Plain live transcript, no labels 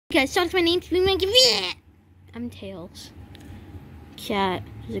Guys, Sonic's my name. I'm Tails. Cat.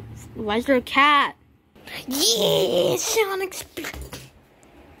 Why is there a cat? Yeah, Sonic's.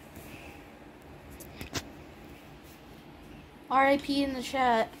 RIP in the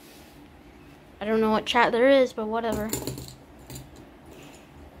chat. I don't know what chat there is, but whatever.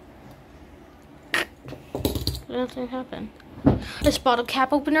 Nothing happened. This bottle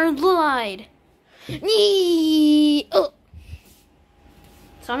cap opener lied. Oh.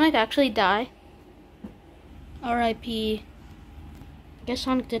 Sonic actually die? RIP. I guess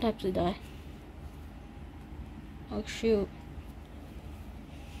Sonic did actually die. Oh shoot.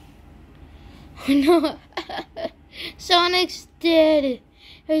 Oh no. Sonic's dead.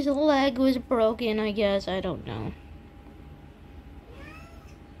 His leg was broken, I guess. I don't know.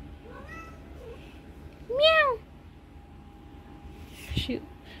 Meow. Shoot.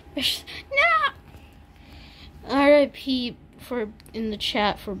 No. RIP for in the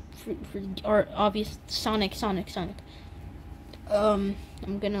chat for our obvious Sonic. I'm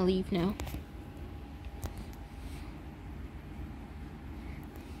gonna leave now.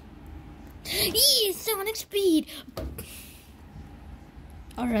 Yeah, Sonic speed.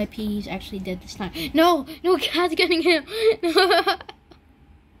 RIP, he's actually dead this time. No, cat's getting him.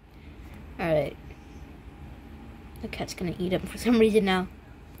 Alright. The cat's gonna eat him for some reason now.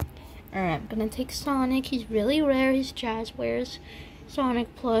 Alright, I'm gonna take Sonic. He's really rare. He's Jazzwares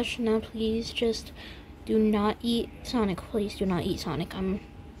Sonic plush. Now please just do not eat Sonic. Please do not eat Sonic. I'm